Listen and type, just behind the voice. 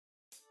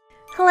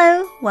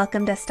Hello,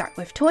 welcome to Start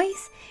With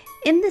Toys.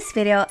 In this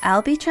video,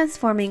 I'll be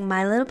transforming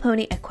My Little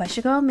Pony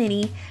Equestria Girl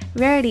Mini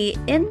Rarity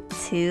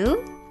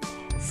into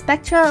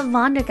Spectra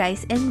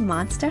Vondergeist in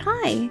Monster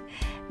High.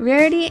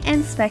 Rarity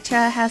and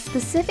Spectra have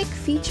specific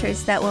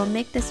features that will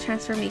make this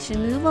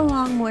transformation move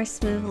along more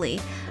smoothly.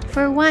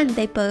 For one,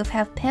 they both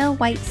have pale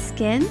white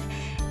skin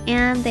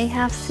and they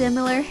have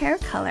similar hair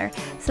color,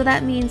 so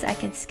that means I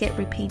can skip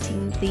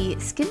repainting the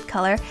skin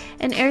color,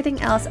 and everything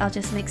else I'll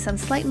just make some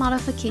slight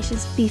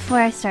modifications before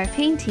I start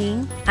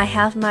painting. I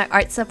have my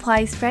art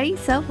supplies ready,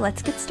 so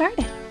let's get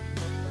started.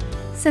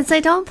 Since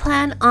I don't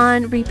plan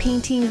on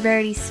repainting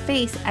Rarity's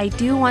face, I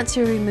do want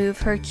to remove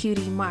her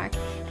cutie mark,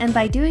 and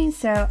by doing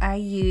so I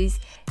use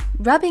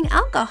rubbing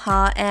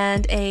alcohol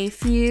and a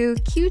few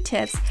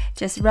Q-tips.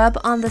 Just rub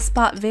on the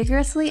spot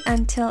vigorously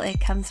until it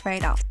comes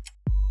right off.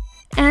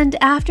 And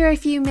after a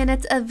few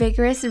minutes of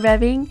vigorous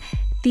rubbing,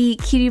 the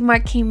cutie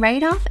mark came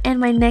right off, and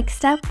my next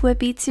step would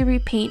be to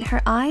repaint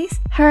her eyes.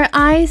 Her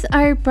eyes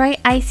are bright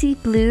icy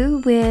blue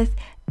with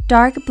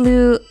dark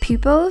blue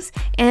pupils,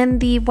 and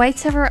the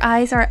whites of her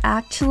eyes are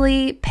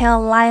actually pale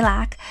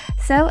lilac.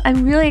 So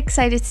I'm really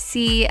excited to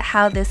see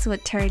how this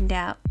would turn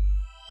out.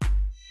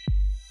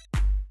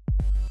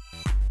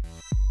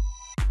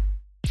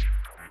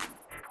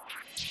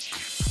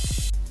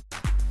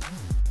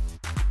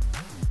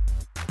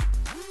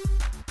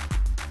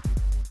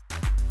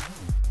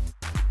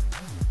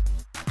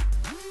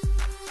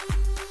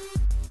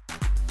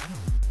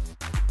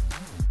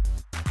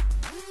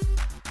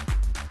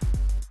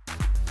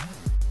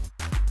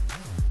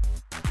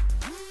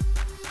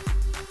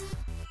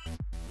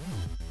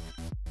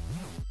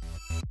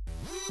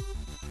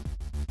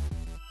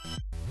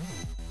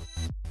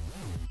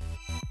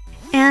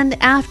 And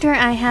after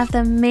I have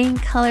the main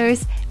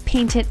colors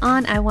painted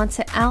on, I want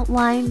to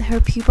outline her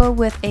pupil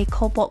with a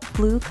cobalt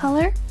blue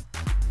color.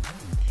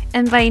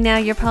 And by now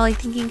you're probably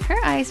thinking her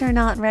eyes are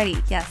not ready.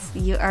 Yes,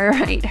 you are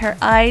right. Her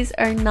eyes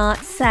are not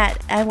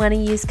set. I want to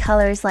use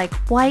colors like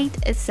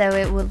white so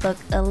it would look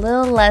a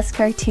little less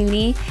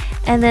cartoony.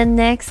 And then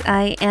next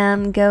I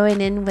am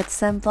going in with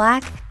some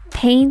black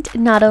paint,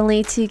 not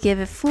only to give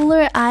a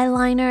fuller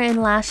eyeliner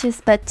and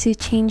lashes, but to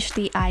change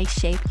the eye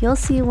shape. You'll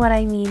see what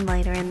I mean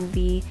later in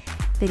the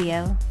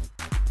video.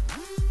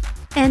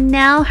 And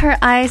now her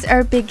eyes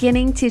are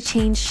beginning to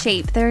change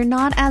shape. They're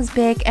not as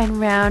big and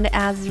round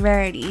as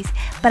Rarity's,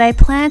 but I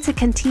plan to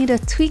continue to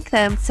tweak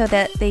them so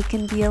that they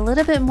can be a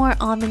little bit more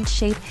almond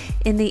shape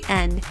in the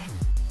end.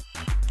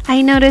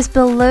 I noticed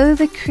below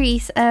the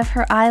crease of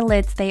her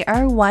eyelids they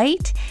are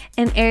white,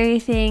 and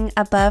everything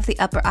above the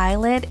upper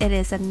eyelid it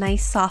is a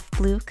nice soft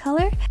blue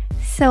color.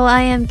 So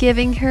I am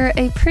giving her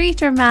a pretty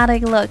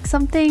dramatic look,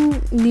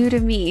 something new to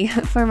me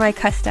for my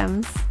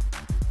customs.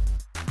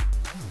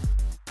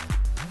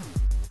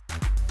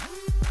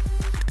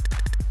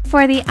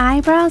 For the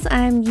eyebrows,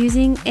 I'm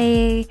using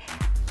a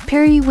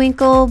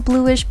periwinkle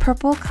bluish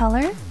purple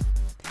color.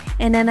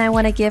 And then I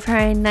want to give her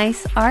a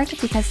nice arch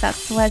because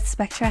that's what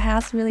Spectra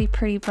has, really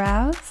pretty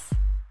brows.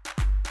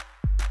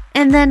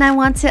 And then I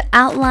want to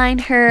outline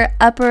her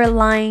upper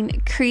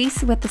line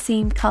crease with the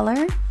same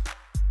color.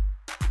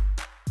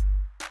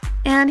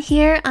 And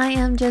here I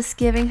am just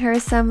giving her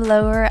some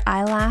lower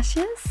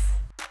eyelashes.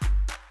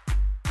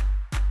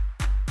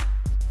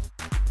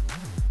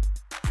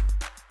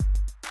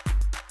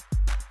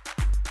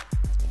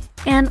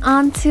 And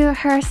onto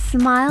her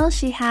smile,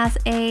 she has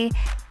a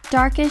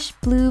darkish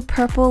blue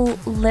purple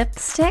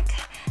lipstick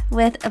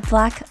with a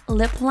black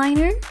lip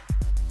liner.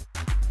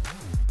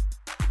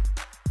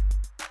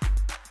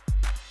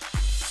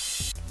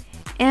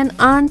 And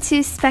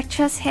onto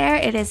Spectra's hair,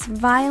 it is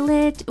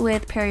violet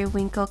with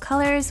periwinkle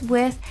colors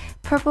with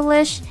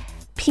purplish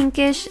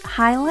pinkish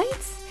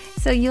highlights.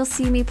 So you'll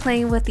see me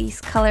playing with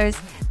these colors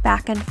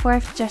back and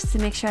forth just to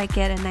make sure I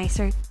get a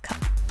nicer color.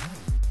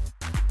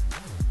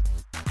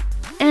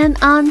 And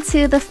on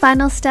to the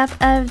final step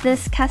of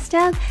this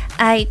custom.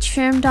 I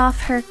trimmed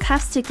off her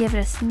cuffs to give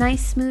it a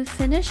nice smooth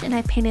finish, and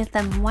I painted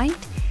them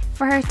white.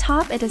 For her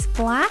top it is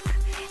black,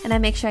 and I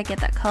make sure I get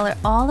that color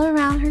all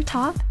around her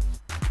top.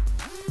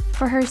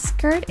 For her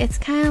skirt it's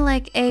kind of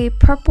like a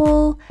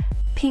purple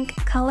pink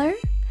color,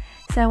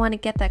 so I want to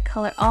get that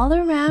color all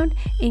around,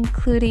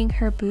 including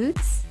her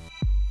boots.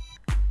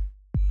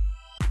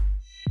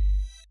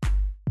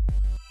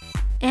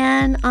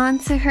 And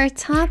onto her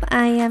top,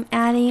 I am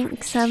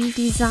adding some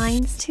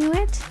designs to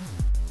it.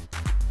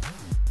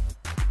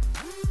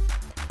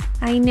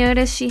 I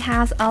notice she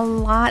has a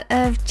lot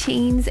of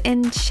chains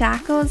and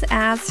shackles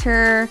as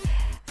her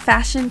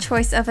fashion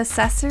choice of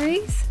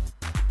accessories.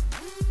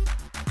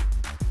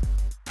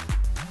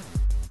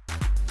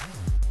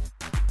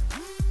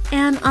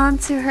 And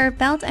onto her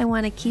belt, I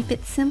want to keep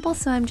it simple,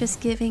 so I'm just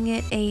giving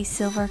it a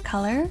silver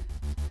color.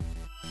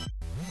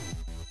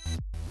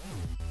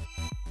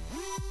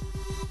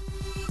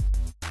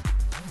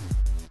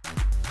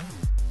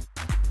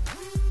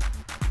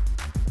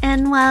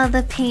 And while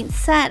the paint's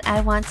set,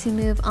 I want to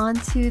move on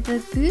to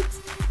the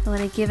boots. I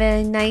want to give it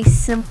a nice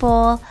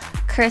simple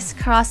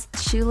crisscross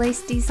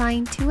shoelace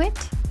design to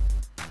it.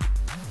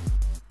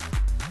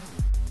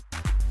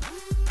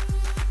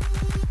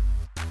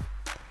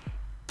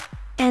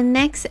 And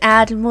next,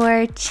 add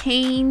more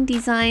chain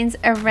designs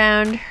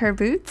around her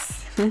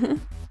boots.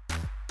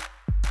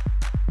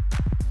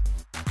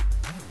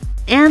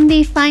 And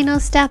the final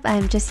step,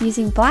 I'm just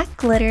using black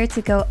glitter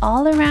to go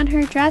all around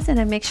her dress, and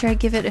I make sure I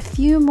give it a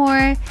few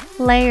more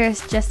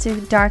layers just to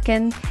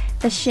darken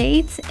the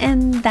shades,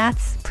 and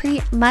that's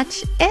pretty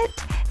much it.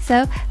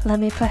 So let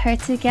me put her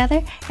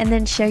together and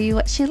then show you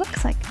what she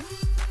looks like.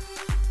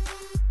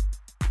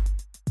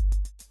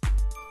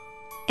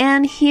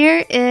 And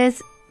here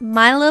is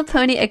My Little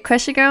Pony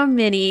Equestria Girl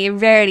Mini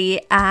Rarity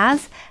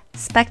as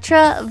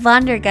Spectra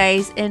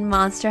Vondergeist in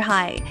Monster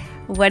High.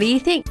 What do you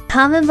think?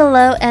 Comment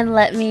below and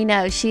let me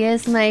know. She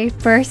is my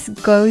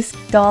first ghost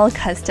doll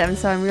custom,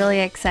 so I'm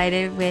really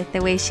excited with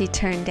the way she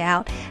turned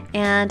out.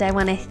 And I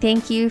want to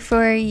thank you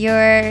for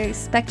your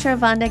Spectra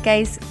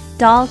Vondergeist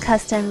doll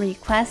custom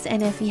request.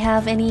 And if you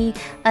have any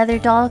other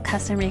doll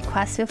custom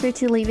requests, feel free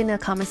to leave in the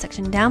comment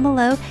section down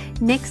below.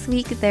 Next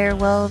week there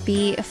will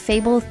be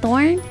Fable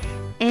Thorn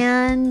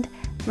and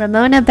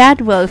Ramona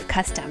Bad Wolf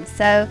custom.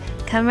 So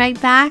come right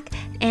back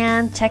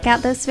and check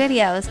out those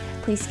videos.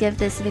 Please give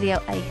this video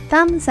a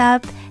thumbs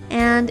up,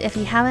 and if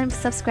you haven't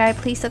subscribed,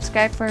 please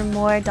subscribe for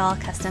more doll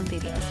custom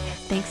videos.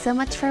 Thanks so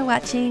much for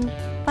watching.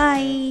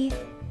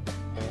 Bye!